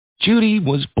Judy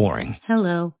was boring.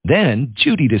 Hello. Then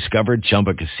Judy discovered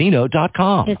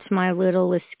ChumbaCasino.com. It's my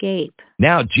little escape.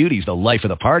 Now Judy's the life of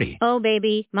the party. Oh,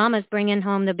 baby, mama's bringing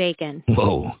home the bacon.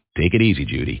 Whoa, take it easy,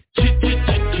 Judy.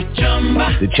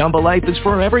 The Chumba life is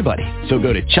for everybody. So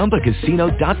go to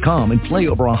ChumbaCasino.com and play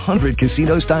over 100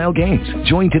 casino-style games.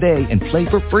 Join today and play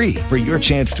for free for your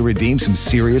chance to redeem some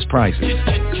serious prizes.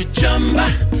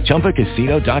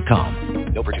 ChumbaCasino.com.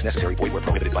 No purchase necessary. Void where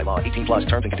prohibited by law. 18 plus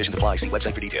terms and conditions apply. See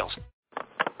website for details.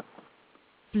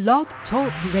 Blog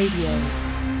Talk Radio.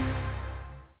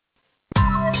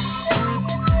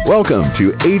 Welcome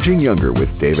to Aging Younger with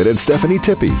David and Stephanie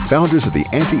Tippie, founders of the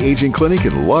Anti-Aging Clinic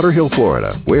in Lauderhill,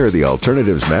 Florida, where the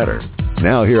alternatives matter.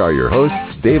 Now here are your hosts,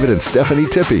 David and Stephanie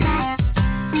Tippie.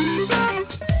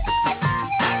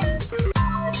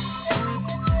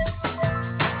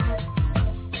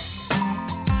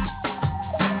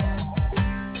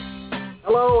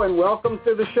 Hello and welcome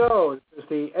to the show. This is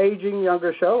the Aging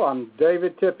Younger Show. I'm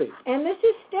David Tippie. And this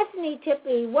is Stephanie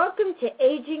Tippie. Welcome to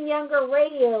Aging Younger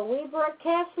Radio. We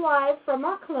broadcast live from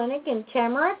our clinic in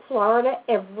Tamarack, Florida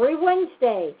every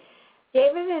Wednesday.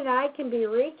 David and I can be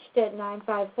reached at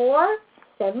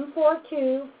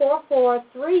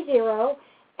 954-742-4430,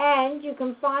 and you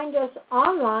can find us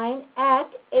online at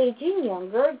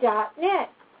agingyounger.net.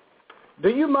 Do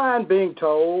you mind being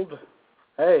told,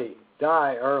 hey,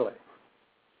 die early?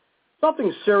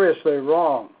 Something's seriously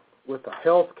wrong with the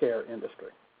healthcare industry.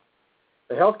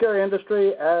 The healthcare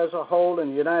industry as a whole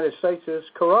in the United States is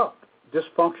corrupt,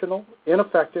 dysfunctional,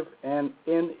 ineffective, and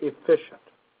inefficient.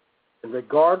 And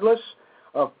regardless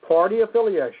of party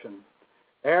affiliation,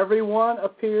 everyone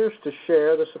appears to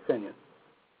share this opinion.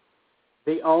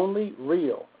 The only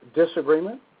real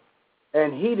disagreement,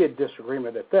 and heated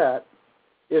disagreement at that,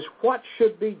 is what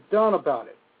should be done about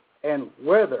it and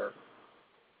whether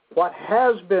what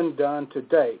has been done to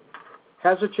date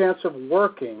has a chance of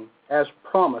working as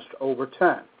promised over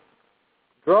time.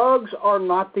 Drugs are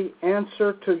not the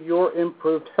answer to your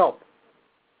improved health.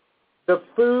 The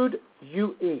food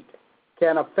you eat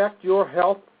can affect your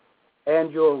health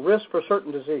and your risk for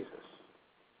certain diseases.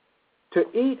 To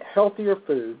eat healthier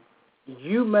food,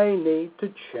 you may need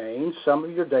to change some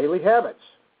of your daily habits.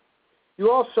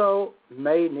 You also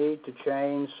may need to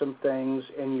change some things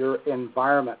in your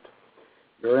environment.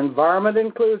 Your environment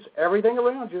includes everything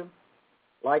around you,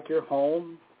 like your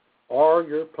home or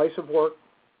your place of work.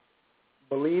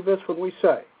 Believe us when we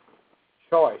say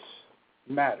choice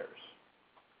matters.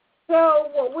 So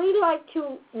what we like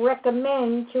to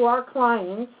recommend to our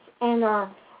clients and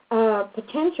our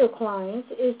potential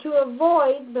clients is to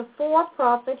avoid the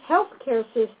for-profit healthcare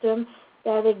system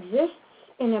that exists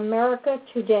in America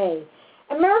today.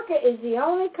 America is the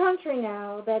only country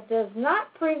now that does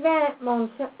not prevent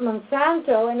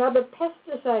Monsanto and other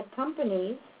pesticide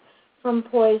companies from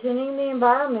poisoning the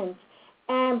environment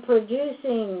and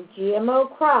producing GMO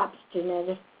crops,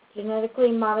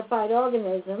 genetically modified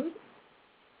organisms,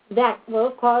 that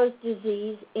will cause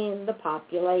disease in the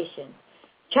population.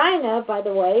 China, by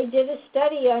the way, did a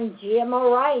study on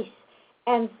GMO rice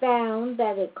and found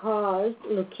that it caused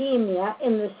leukemia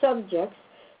in the subjects.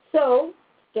 So,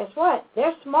 guess what?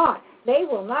 They're smart. They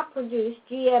will not produce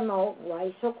GMO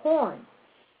rice or corn.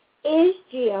 Is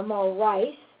GMO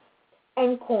rice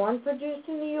and corn produced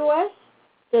in the U.S.?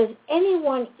 Does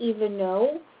anyone even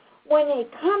know? When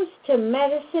it comes to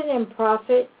medicine and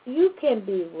profit, you can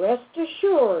be rest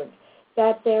assured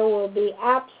that there will be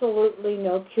absolutely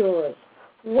no cures.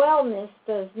 Wellness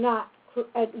does not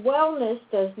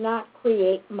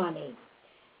create money.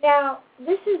 Now,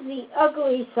 this is the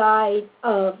ugly side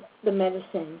of the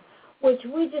medicine, which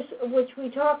we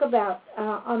talk about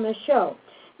on the show.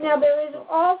 Now, there is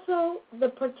also the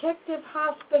protective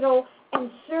hospital and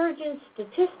surgeon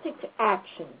statistics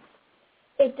actions.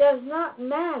 It does not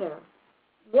matter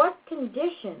what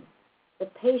condition the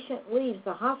patient leaves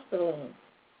the hospital in,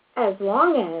 as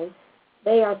long as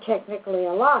they are technically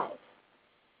alive.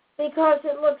 Because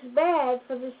it looks bad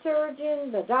for the surgeon,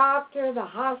 the doctor, the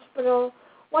hospital,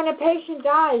 when a patient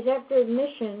dies after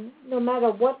admission, no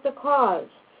matter what the cause,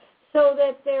 so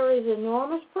that there is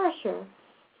enormous pressure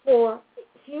for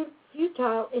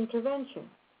futile intervention,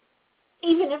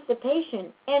 even if the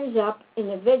patient ends up in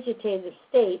a vegetative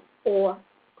state or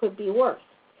could be worse.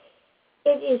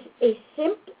 It is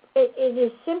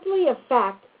simply a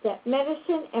fact that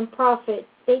medicine and profit,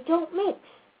 they don't mix.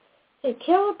 To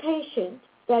kill a patient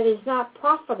that is not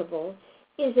profitable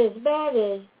is as bad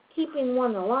as keeping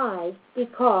one alive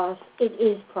because it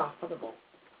is profitable.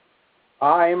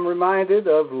 I am reminded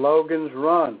of Logan's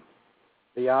Run,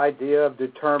 the idea of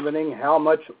determining how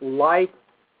much life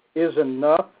is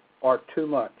enough or too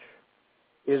much.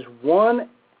 Is one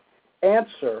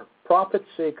answer profit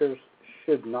seekers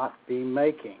should not be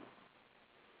making.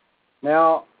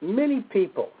 Now, many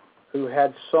people who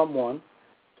had someone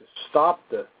to stop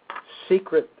the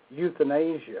secret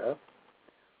euthanasia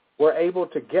were able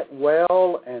to get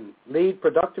well and lead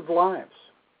productive lives.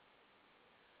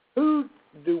 Who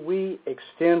do we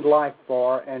extend life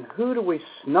for, and who do we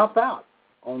snuff out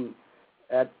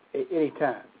at any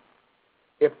time?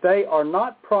 If they are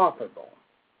not profitable,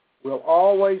 will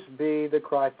always be the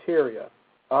criteria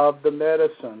of the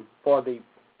medicine for the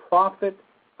profit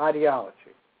ideology.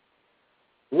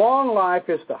 Long life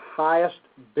is the highest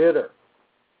bidder,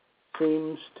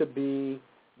 seems to be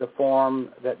the form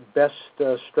that best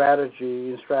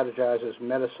strategizes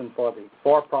medicine for the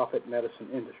for-profit medicine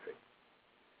industry.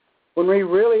 When we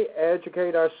really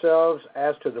educate ourselves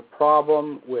as to the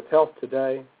problem with health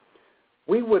today,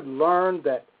 we would learn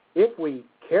that if we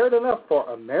cared enough for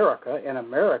America and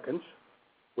Americans,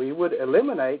 we would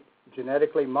eliminate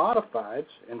genetically modifieds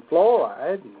and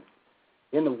fluoride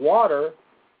in the water,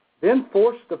 then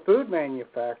force the food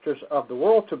manufacturers of the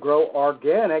world to grow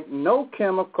organic, no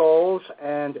chemicals,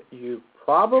 and you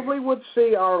probably would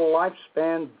see our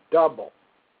lifespan double.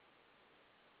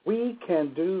 We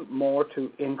can do more to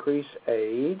increase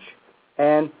age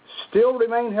and still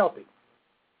remain healthy,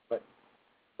 but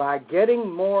by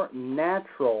getting more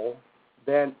natural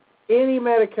than any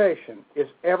medication is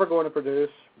ever going to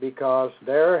produce, because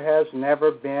there has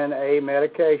never been a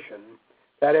medication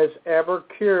that has ever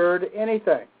cured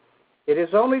anything. It is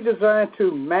only designed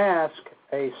to mask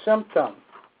a symptom.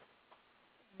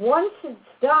 Once it's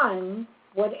done,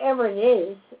 whatever it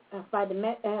is, by the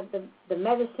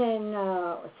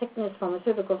medicine, sickness,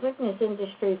 pharmaceutical sickness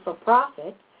industry for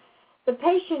profit, the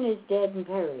patient is dead and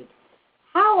buried.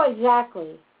 How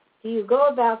exactly do you go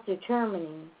about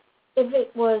determining if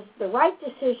it was the right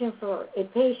decision for a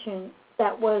patient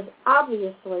that was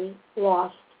obviously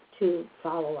lost to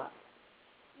follow-up?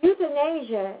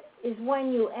 Euthanasia is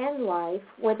when you end life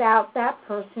without that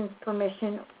person's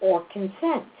permission or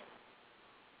consent,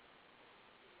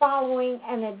 following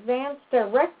an advance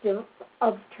directive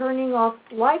of turning off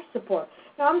life support.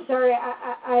 Now, I'm sorry,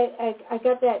 I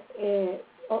got that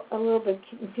a little bit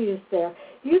confused there.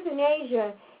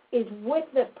 Euthanasia is with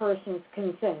the person's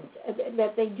consent,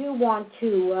 that they do want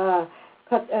to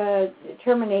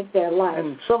terminate their life.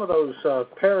 And some of those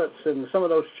parents and some of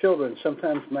those children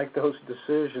sometimes make those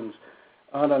decisions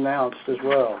unannounced as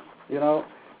well. You know,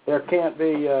 there can't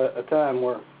be a time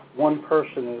where one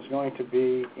person is going to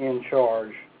be in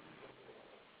charge.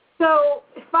 So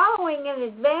following an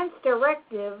advance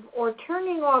directive or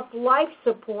turning off life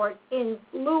support in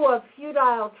lieu of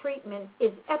futile treatment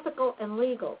is ethical and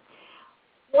legal.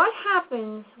 What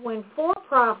happens when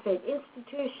for-profit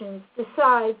institutions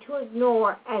decide to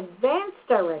ignore advance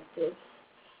directives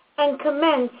and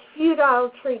commence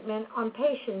futile treatment on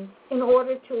patients in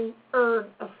order to earn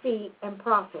a fee and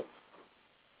profits?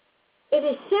 It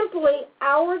is simply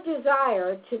our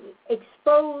desire to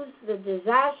expose the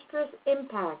disastrous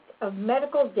impact of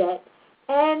medical debt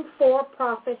and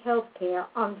for-profit health care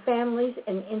on families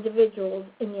and individuals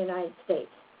in the United States.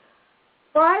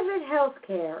 Private health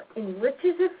care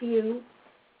enriches a few,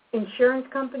 insurance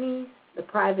companies, the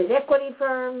private equity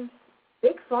firms,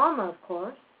 big pharma, of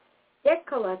course, debt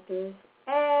collectors,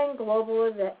 and global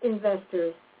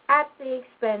investors at the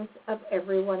expense of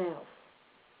everyone else.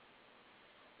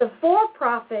 The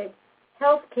for-profit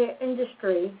healthcare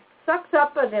industry sucks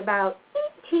up at about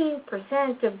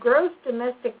 18% of gross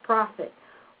domestic profit,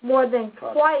 more than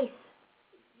twice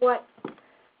what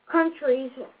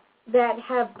countries that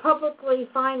have publicly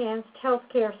financed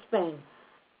healthcare spend.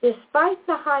 Despite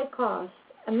the high costs,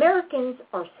 Americans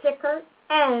are sicker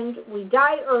and we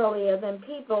die earlier than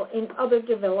people in other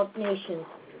developed nations.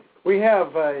 We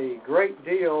have a great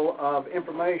deal of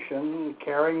information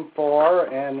caring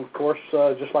for, and of course,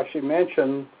 just like she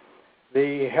mentioned,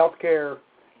 the healthcare,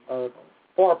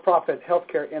 for-profit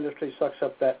healthcare industry sucks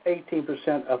up that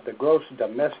 18% of the gross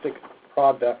domestic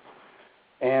product,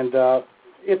 and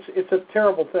it's a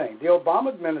terrible thing. The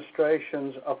Obama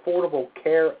administration's Affordable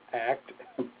Care Act,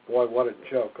 boy, what a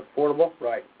joke, affordable,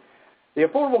 right. The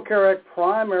Affordable Care Act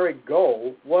primary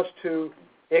goal was to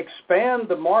expand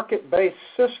the market-based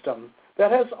system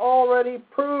that has already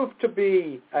proved to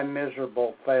be a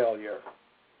miserable failure.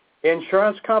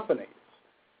 Insurance companies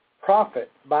profit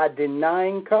by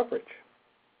denying coverage.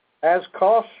 As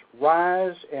costs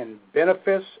rise and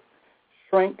benefits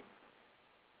shrink,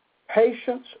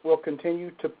 patients will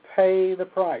continue to pay the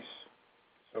price.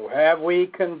 So have we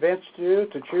convinced you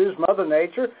to choose Mother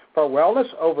Nature for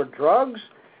wellness over drugs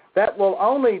that will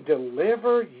only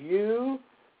deliver you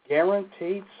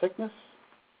guaranteed sickness?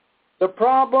 The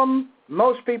problem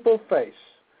most people face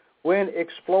when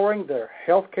exploring their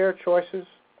healthcare choices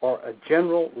are a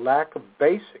general lack of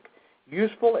basic,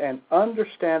 useful, and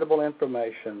understandable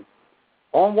information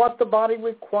on what the body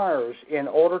requires in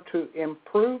order to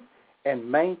improve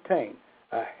and maintain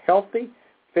a healthy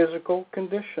physical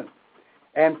condition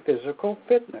and physical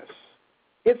fitness.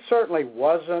 It certainly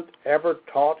wasn't ever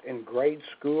taught in grade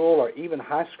school or even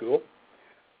high school.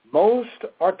 Most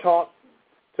are taught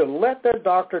to let their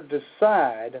doctor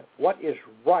decide what is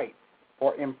right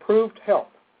for improved health.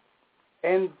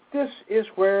 And this is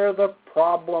where the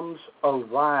problems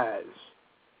arise.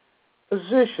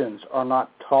 Physicians are not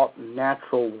taught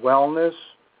natural wellness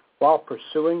while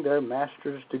pursuing their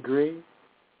master's degree.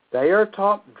 They are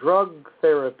taught drug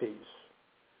therapies.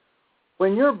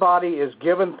 When your body is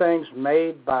given things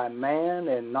made by man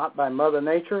and not by Mother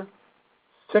Nature,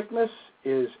 sickness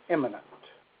is imminent.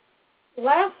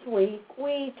 Last week,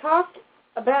 we talked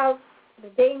about the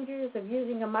dangers of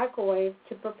using a microwave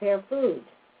to prepare food.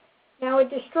 Now, it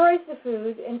destroys the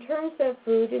food and turns that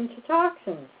food into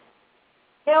toxins.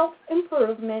 Health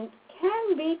improvement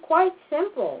can be quite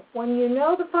simple when you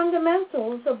know the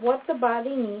fundamentals of what the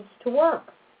body needs to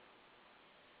work.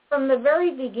 From the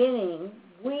very beginning,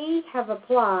 we have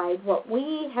applied what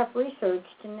we have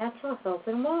researched in natural health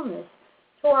and wellness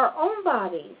to our own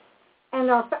bodies and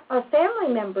our family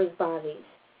members' bodies,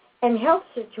 and health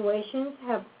situations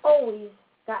have always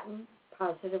gotten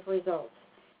positive results.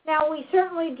 Now, we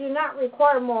certainly do not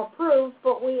require more proof,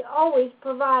 but we always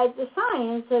provide the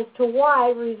science as to why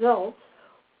results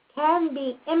can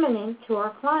be imminent to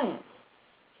our clients,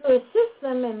 to assist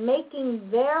them in making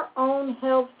their own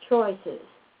health choices.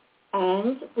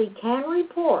 And we can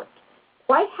report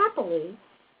quite happily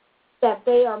that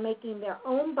they are making their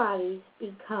own bodies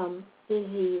become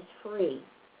disease-free.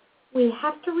 We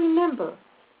have to remember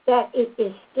that it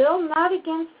is still not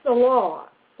against the law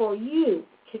for you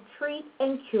to treat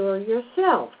and cure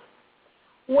yourself.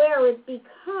 Where it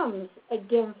becomes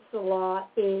against the law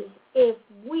is if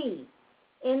we,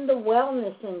 in the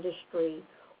wellness industry,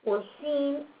 were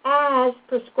seen as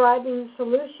prescribing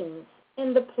solutions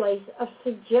in the place of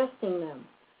suggesting them.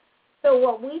 So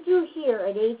what we do here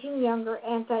at Aging Younger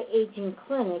Anti-Aging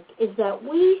Clinic is that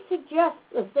we suggest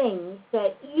the things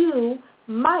that you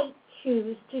might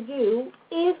choose to do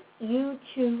if you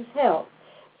choose health.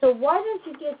 So why don't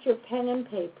you get your pen and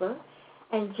paper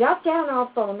and jot down our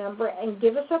phone number and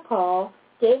give us a call.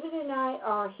 David and I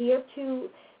are here to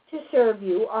serve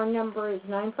you. Our number is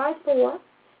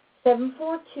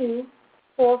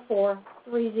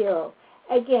 954-742-4430.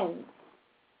 Again,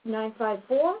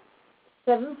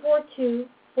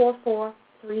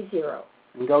 954-742-4430.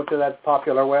 And go to that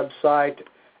popular website,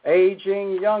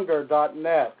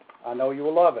 agingyounger.net. I know you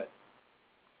will love it.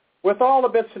 With all the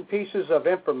bits and pieces of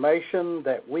information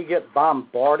that we get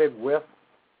bombarded with,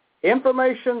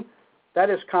 information that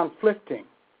is conflicting,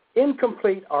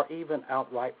 incomplete, or even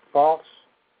outright false,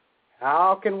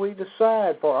 how can we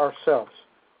decide for ourselves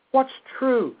what's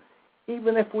true,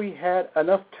 even if we had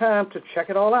enough time to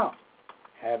check it all out?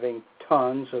 Having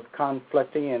tons of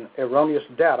conflicting and erroneous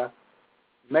data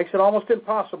makes it almost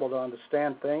impossible to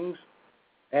understand things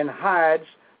and hides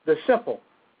the simple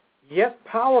yet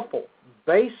powerful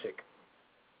basics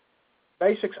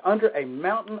under a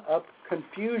mountain of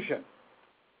confusion.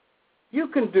 You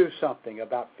can do something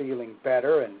about feeling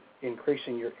better and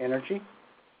increasing your energy.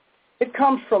 It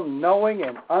comes from knowing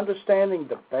and understanding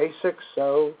the basics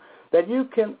so that you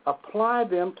can apply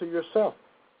them to yourself.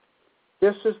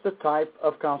 This is the type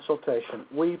of consultation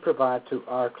we provide to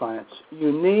our clients.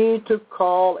 You need to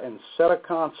call and set a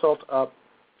consult up.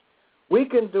 We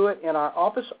can do it in our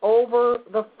office over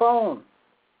the phone.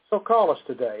 So call us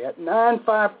today at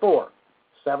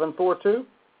 954-742-4430.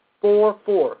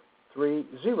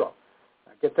 Now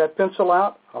get that pencil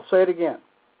out. I'll say it again.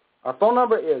 Our phone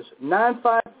number is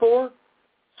 954-742-4430.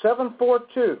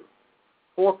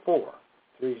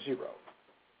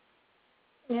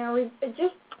 Now,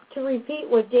 just to repeat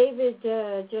what David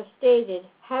just stated,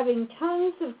 having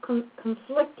tons of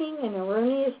conflicting and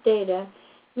erroneous data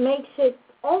makes it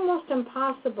almost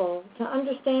impossible to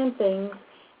understand things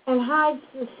and hides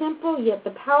the simple yet the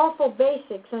powerful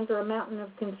basics under a mountain of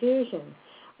confusion.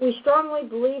 We strongly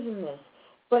believe in this,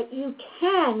 but you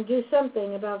can do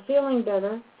something about feeling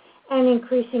better and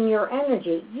increasing your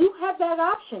energy. You have that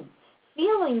option.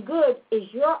 Feeling good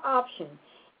is your option.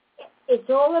 It's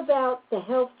all about the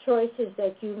health choices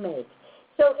that you make.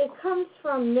 So it comes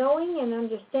from knowing and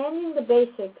understanding the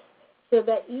basics so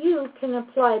that you can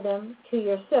apply them to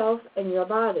yourself and your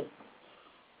body.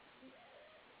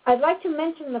 I'd like to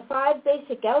mention the 5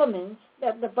 basic elements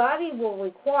that the body will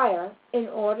require in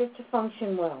order to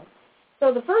function well.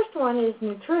 So the first one is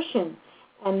nutrition,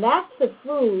 and that's the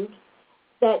food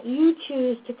that you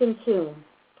choose to consume.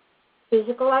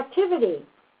 Physical activity,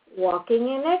 walking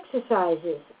and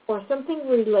exercises, or something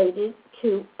related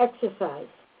to exercise.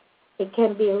 It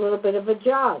can be a little bit of a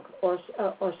jog or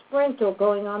sprint or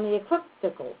going on the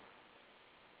elliptical.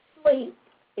 Sleep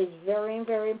is very,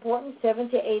 very important, 7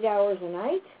 to 8 hours a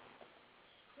night.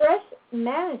 Stress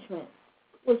management,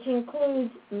 which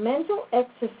includes mental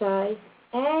exercise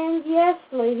and, yes,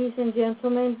 ladies and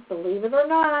gentlemen, believe it or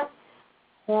not,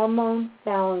 hormone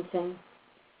balancing.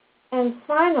 And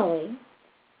finally,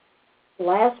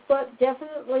 last but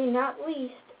definitely not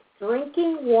least,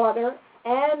 drinking water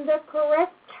and the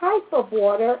correct type of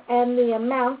water and the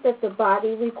amount that the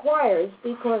body requires,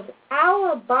 because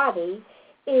our body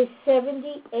is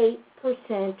 78%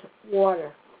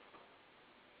 water.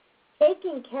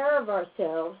 Taking care of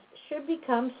ourselves should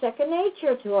become second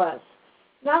nature to us,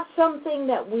 not something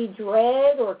that we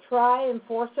dread or try and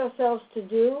force ourselves to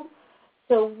do.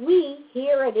 So we,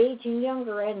 here at Aging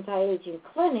Younger Anti-Aging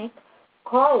Clinic,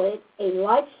 call it a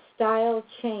lifestyle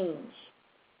change.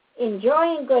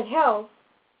 Enjoying good health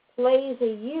plays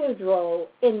a huge role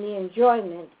in the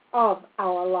enjoyment of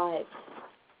our lives.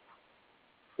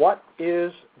 What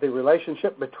is the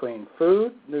relationship between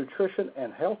food, nutrition,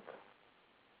 and health?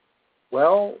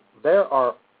 Well, they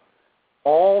are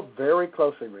all very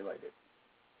closely related.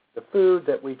 The food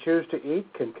that we choose to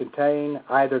eat can contain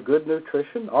either good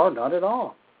nutrition or none at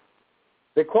all.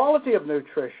 The quality of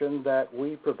nutrition that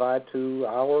we provide to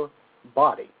our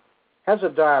body has a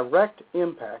direct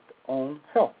impact on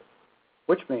health,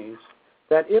 which means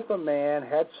that if a man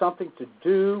had something to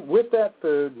do with that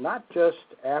food, not just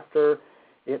after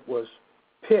it was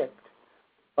picked,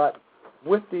 but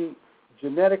with the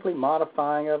genetically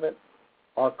modifying of it,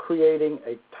 or creating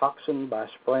a toxin by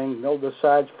spraying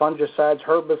mildeicides, fungicides,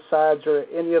 herbicides, or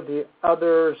any of the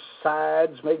other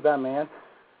sides made by man,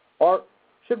 or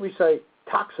should we say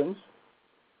toxins,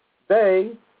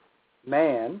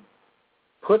 man,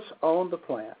 puts on the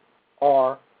plant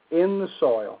or in the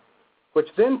soil, which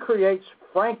then creates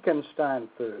Frankenstein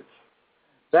foods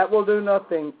that will do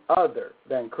nothing other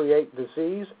than create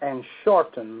disease and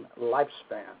shorten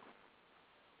lifespan.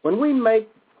 When we make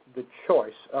the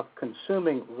choice of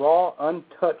consuming raw,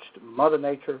 untouched Mother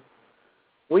Nature,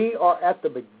 we are at the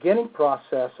beginning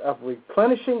process of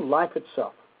replenishing life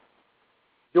itself.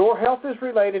 Your health is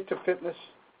related to fitness.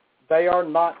 They are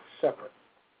not separate.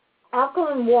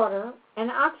 Alkaline water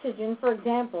and oxygen, for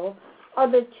example, are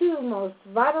the two most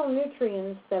vital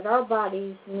nutrients that our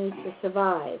bodies need to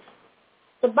survive.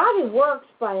 The body works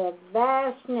by a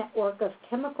vast network of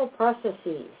chemical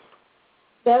processes,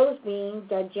 those being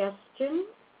digestion,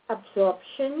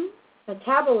 absorption,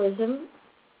 metabolism,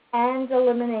 and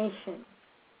elimination.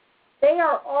 They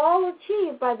are all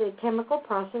achieved by the chemical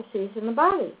processes in the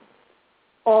body.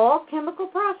 All chemical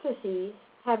processes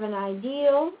have an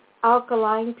ideal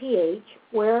alkaline pH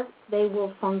where they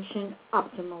will function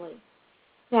optimally.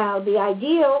 Now, the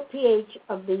ideal pH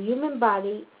of the human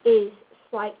body is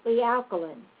slightly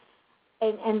alkaline,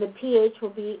 and the pH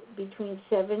will be between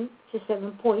 7 to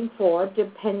 7.4,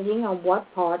 depending on what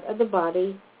part of the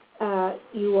body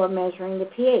you are measuring the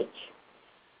pH.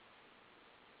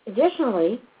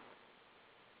 Additionally,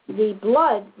 the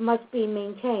blood must be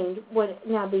maintained.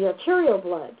 Now, the arterial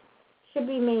blood should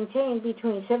be maintained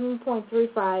between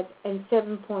 7.35 and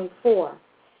 7.4,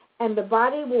 and the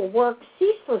body will work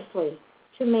ceaselessly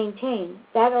to maintain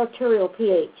that arterial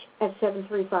pH at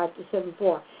 7.35 to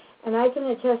 7.4. And I can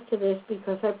attest to this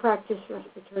because I practiced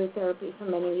respiratory therapy for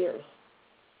many years.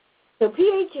 So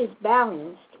pH is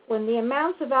balanced when the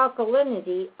amounts of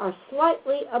alkalinity are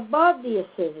slightly above the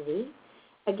acidity.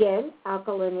 Again,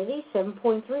 alkalinity,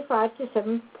 7.35 to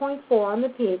 7.4 on the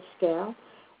pH scale,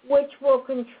 which will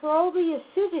control the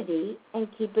acidity and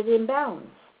keep it in balance.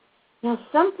 Now,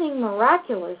 something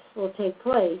miraculous will take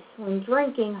place when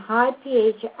drinking high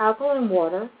pH alkaline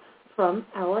water from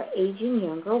our Aging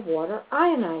Younger water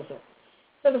ionizer.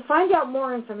 So to find out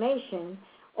more information,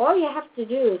 all you have to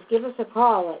do is give us a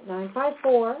call at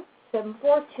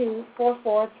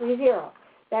 954-742-4430.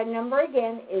 That number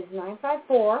again is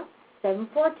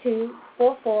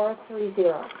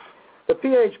 954-742-4430. The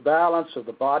pH balance of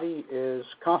the body is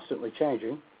constantly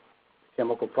changing.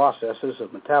 Chemical processes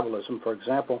of metabolism, for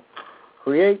example,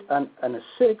 create an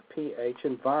acidic pH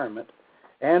environment,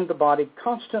 and the body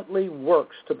constantly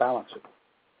works to balance it.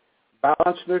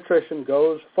 Balanced nutrition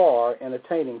goes far in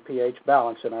attaining pH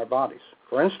balance in our bodies.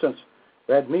 For instance,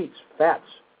 red meats, fats,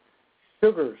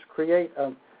 sugars create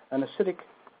an acidic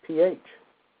pH,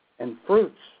 and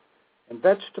fruits and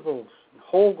vegetables and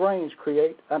whole grains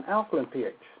create an alkaline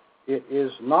pH. It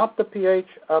is not the pH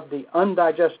of the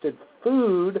undigested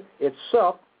food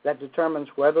itself that determines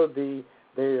whether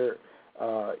there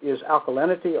is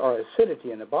alkalinity or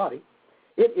acidity in the body.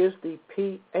 It is the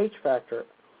pH factor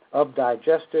of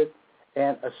digested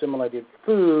and assimilated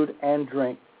food and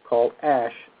drink called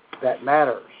ash that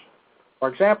matters. For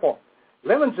example,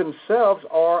 lemons themselves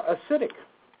are acidic,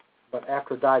 but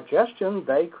after digestion,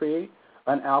 they create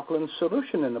an alkaline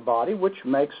solution in the body, which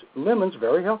makes lemons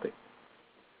very healthy.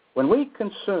 When we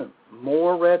consume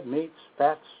more red meats,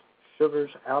 fats, sugars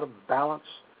out of balance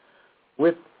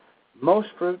with most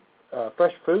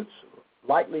fresh fruits,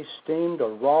 lightly steamed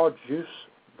or raw juice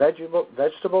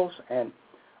vegetables, and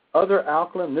other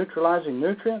alkaline neutralizing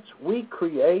nutrients, we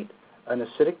create an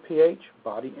acidic pH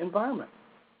body environment.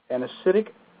 An acidic,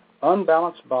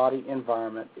 unbalanced body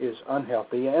environment is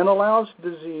unhealthy and allows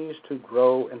disease to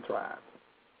grow and thrive.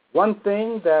 One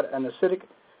thing that an acidic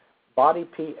body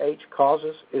pH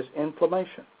causes is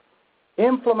inflammation.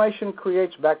 Inflammation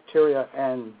creates bacteria,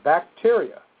 and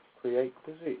bacteria create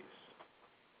disease.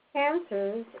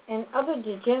 Cancers and other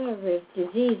degenerative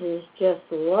diseases just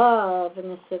love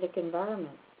an acidic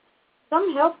environment.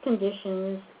 Some health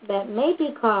conditions that may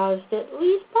be caused at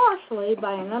least partially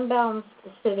by an unbalanced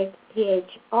acidic pH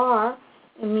are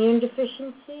immune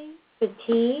deficiency,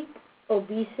 fatigue,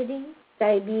 obesity,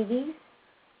 diabetes,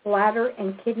 bladder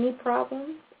and kidney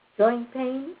problems, joint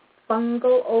pain,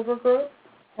 fungal overgrowth,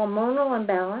 hormonal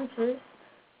imbalances,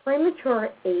 premature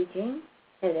aging,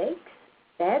 headaches,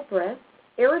 bad breath,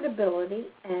 irritability,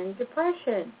 and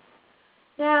depression.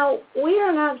 Now, we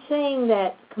are not saying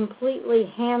that completely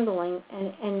handling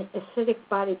an acidic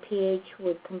body pH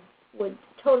would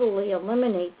totally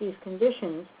eliminate these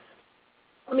conditions,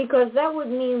 because that would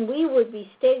mean we would be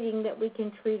stating that we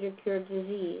can treat or cure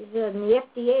disease, and the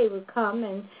FDA would come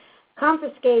and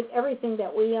confiscate everything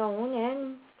that we own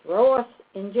and throw us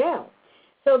in jail.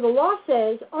 So the law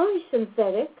says only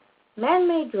synthetic,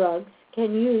 man-made drugs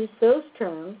can use those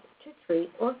terms to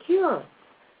treat or cure.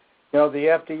 You know,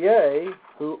 the FDA,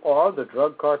 who are the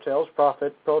drug cartel's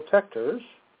profit protectors,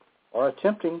 are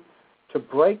attempting to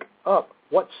break up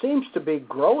what seems to be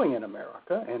growing in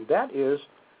America, and that is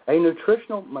a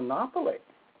nutritional monopoly.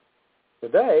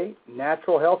 Today,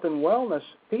 natural health and wellness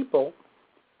people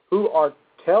who are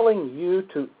telling you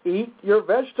to eat your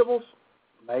vegetables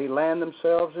may land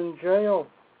themselves in jail.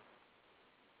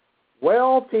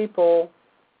 Well people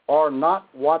are not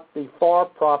what the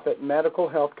for-profit medical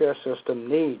healthcare system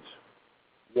needs.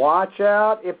 Watch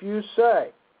out if you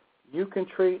say you can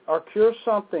treat or cure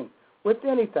something with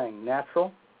anything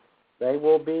natural. They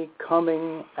will be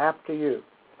coming after you.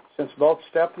 Since both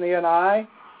Stephanie and I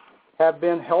have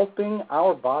been helping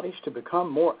our bodies to become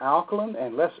more alkaline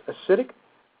and less acidic,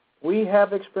 we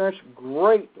have experienced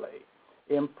greatly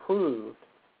improved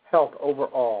health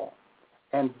overall.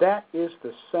 And that is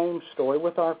the same story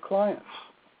with our clients.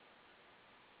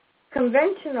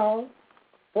 Conventional,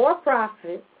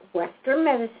 for-profit Western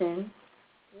medicine,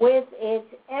 with its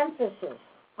emphasis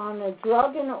on the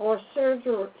drug and or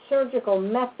surgical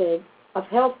method of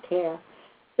health care,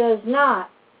 does not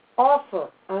offer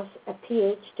us a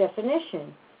pH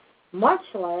definition, much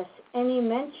less any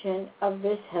mention of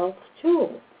this health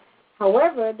tool.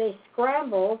 However, they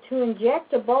scramble to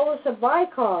inject a bolus of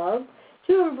bicarb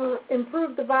to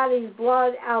improve the body's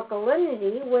blood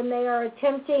alkalinity when they are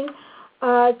attempting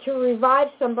to revive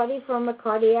somebody from a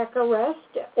cardiac arrest,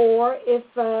 or if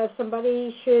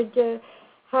somebody should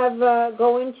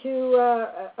go into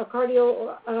a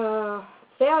cardiac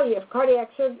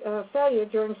failure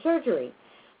during surgery.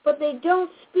 But they don't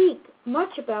speak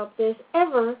much about this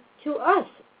ever to us,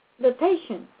 the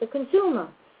patient, the consumer.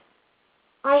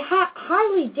 I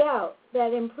highly doubt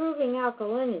that improving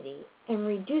alkalinity and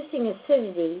reducing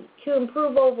acidity to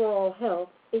improve overall health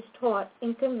is taught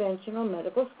in conventional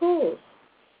medical schools.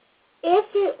 If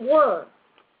it were,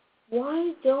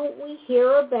 why don't we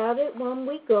hear about it when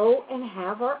we go and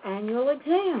have our annual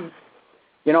exams?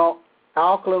 You know,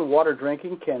 alkaline water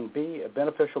drinking can be a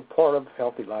beneficial part of a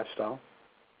healthy lifestyle.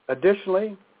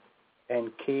 Additionally,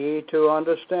 and key to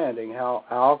understanding how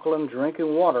alkaline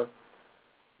drinking water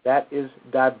that is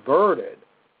diverted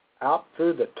out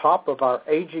through the top of our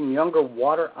aging younger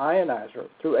water ionizer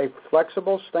through a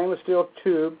flexible stainless steel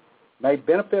tube may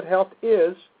benefit health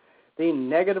is the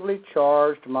negatively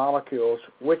charged molecules,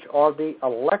 which are the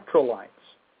electrolytes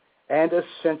and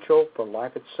essential for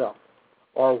life itself,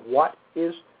 or what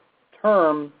is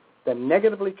termed the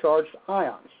negatively charged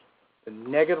ions. The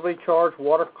negatively charged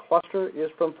water cluster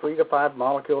is from 3 to 5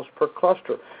 molecules per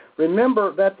cluster.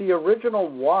 Remember that the original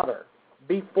water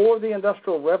before the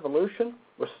Industrial Revolution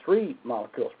was 3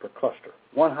 molecules per cluster,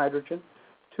 1 hydrogen,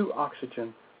 2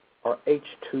 oxygen, are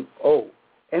H2O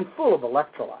and full of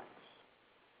electrolytes.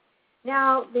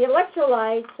 Now, the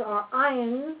electrolytes are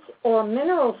ions or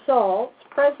mineral salts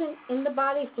present in the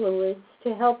body fluids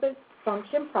to help it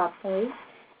function properly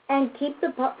and keep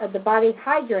the body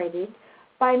hydrated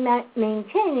by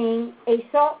maintaining a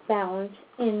salt balance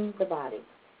in the body.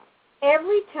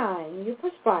 Every time you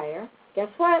perspire, guess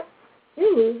what?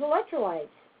 You lose electrolytes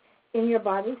in your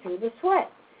body through the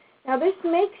sweat. Now, this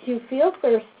makes you feel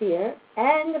thirstier,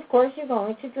 and, of course, you're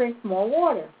going to drink more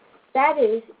water. That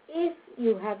is, if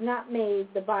you have not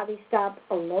made the body stop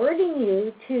alerting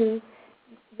you to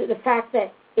the fact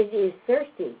that it is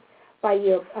thirsty,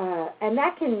 and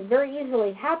that can very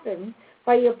easily happen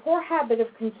by your poor habit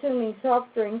of consuming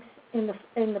soft drinks in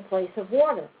the place of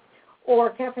water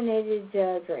or caffeinated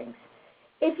drinks.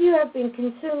 If you have been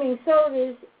consuming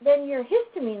sodas, then your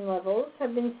histamine levels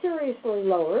have been seriously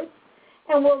lowered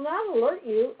and will not alert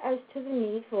you as to the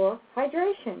need for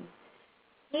hydration.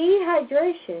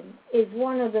 Dehydration is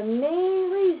one of the main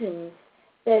reasons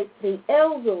that the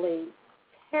elderly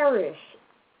perish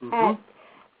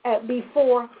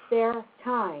before their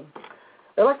time.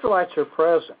 Electrolytes are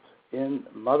present in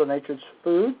Mother Nature's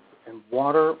food and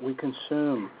water we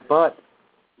consume, but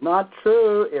not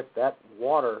true if that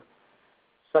water,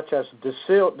 such as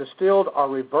distilled or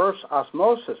reverse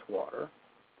osmosis water,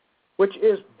 which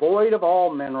is void of all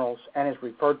minerals and is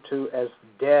referred to as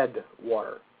dead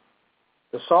water.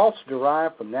 The salts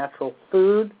derived from natural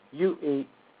food you eat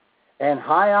and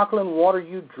high alkaline water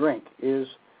you drink is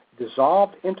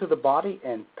dissolved into the body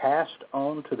and passed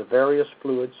on to the various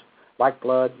fluids like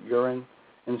blood, urine,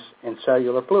 and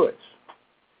cellular fluids.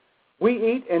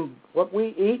 What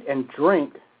we eat and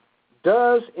drink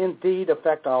does indeed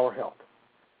affect our health.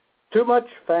 Too much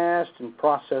fast and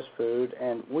processed food,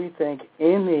 and we think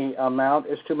any amount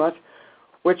is too much,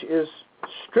 which is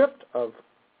stripped of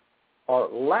or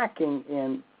lacking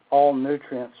in all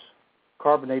nutrients.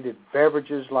 Carbonated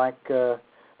beverages like a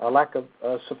lack of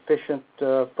sufficient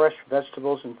fresh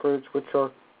vegetables and fruits, which are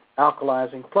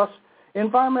alkalizing, plus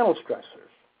environmental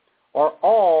stressors, are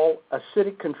all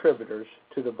acidic contributors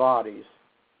to the bodies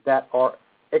that are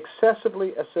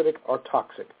excessively acidic or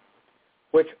toxic,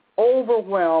 which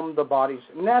overwhelm the body's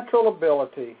natural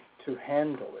ability to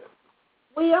handle it.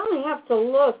 We only have to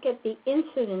look at the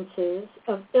incidences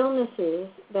of illnesses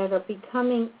that are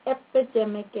becoming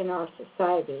epidemic in our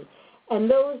society, and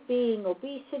those being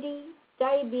obesity,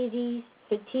 diabetes,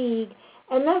 fatigue,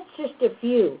 and that's just a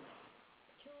few.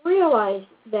 To realize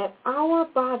that our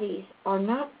bodies are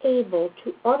not able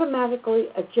to automatically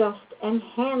adjust and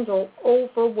handle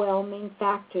overwhelming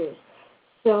factors.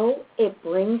 So it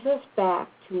brings us back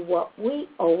to what we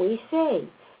always say,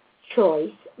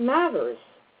 choice matters.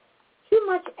 Too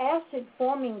much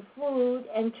acid-forming food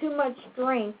and too much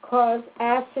drink cause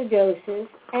acidosis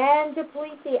and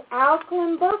deplete the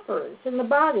alkaline buffers in the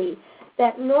body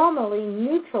that normally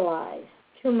neutralize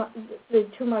too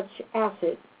much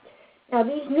acid. Now,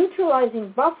 these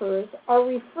neutralizing buffers are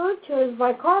referred to as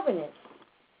bicarbonates.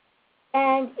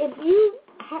 And if you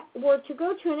were to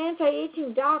go to an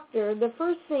anti-aging doctor, the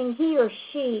first thing he or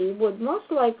she would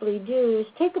most likely do is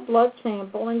take a blood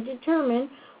sample and determine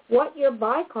what your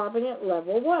bicarbonate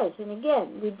level was. And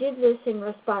again, we did this in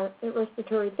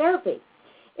respiratory therapy.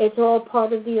 It's all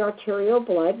part of the arterial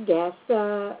blood gas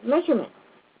measurement.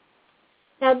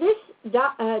 Now, this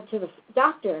to the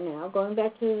doctor now, going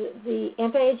back to the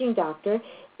anti-aging doctor,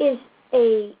 is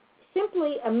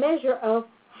simply a measure of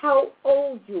how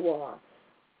old you are.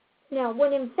 Now,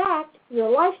 when in fact your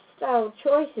lifestyle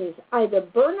choices either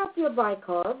burn up your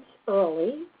bicarbs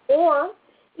early or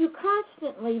you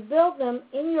constantly build them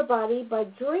in your body by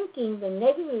drinking the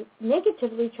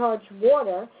negatively charged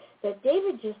water that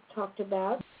David just talked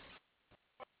about,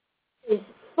 is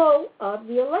full of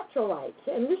the electrolytes.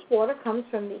 And this water comes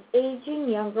from the Aging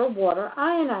Younger Water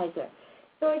Ionizer.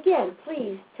 So again,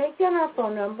 please take down our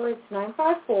phone number. It's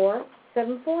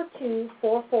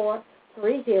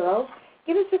 954-742-4430.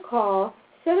 Give us a call.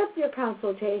 Set up your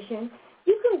consultation.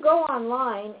 You can go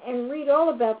online and read all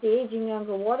about the Aging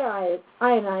Younger Water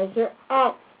Ionizer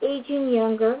at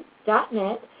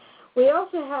agingyounger.net. We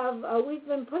also have, we've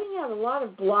been putting out a lot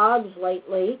of blogs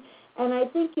lately, and I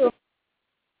think you'll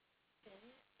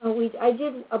I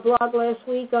did a blog last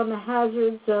week on the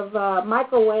hazards of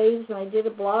microwaves, and I did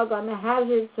a blog on the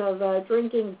hazards of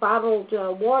drinking bottled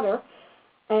water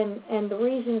and the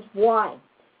reasons why.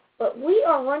 But we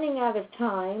are running out of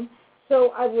time,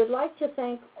 so I would like to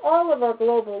thank all of our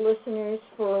global listeners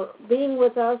for being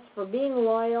with us, for being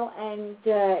loyal, and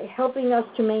helping us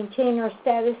to maintain our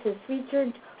status as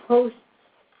featured hosts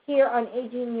here on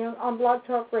Aging Young on Blog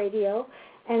Talk Radio.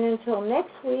 And until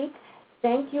next week,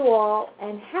 Thank you all,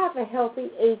 and have a healthy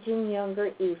Aging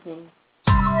Younger evening.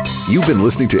 You've been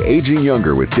listening to Aging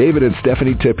Younger with David and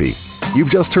Stephanie Tippie. You've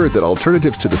just heard that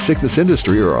alternatives to the sickness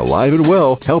industry are alive and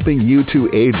well, helping you to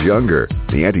age younger.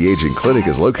 The Anti-Aging Clinic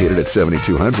is located at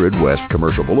 7200 West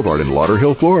Commercial Boulevard in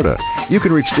Lauderhill, Florida. You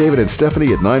can reach David and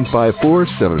Stephanie at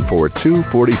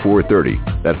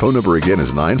 954-742-4430. That phone number again is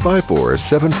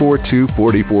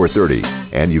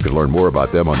 954-742-4430. And you can learn more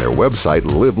about them on their website,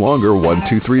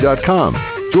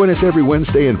 livelonger123.com. Join us every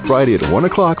Wednesday and Friday at 1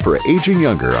 o'clock for Aging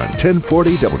Younger on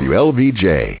 1040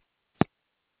 WLVJ.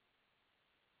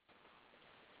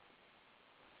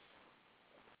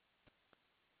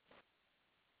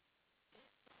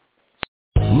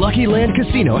 Lucky Land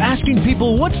Casino, asking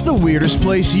people, what's the weirdest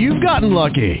place you've gotten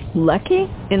lucky? Lucky?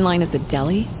 In line at the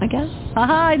deli, I guess?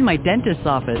 Aha, in my dentist's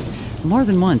office. More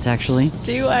than once, actually.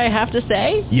 Do I have to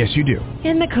say? Yes, you do.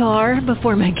 In the car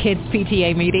before my kids'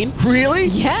 PTA meeting. Really?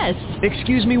 Yes.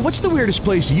 Excuse me, what's the weirdest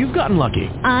place you've gotten lucky?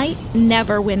 I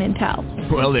never win and tell.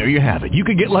 Well, there you have it. You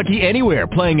can get lucky anywhere,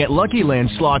 playing at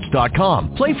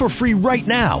LuckyLandSlots.com. Play for free right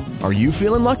now. Are you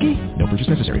feeling lucky? No purchase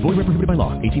necessary. Void where prohibited by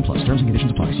law. 18+. Terms and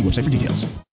conditions apply. See website for details.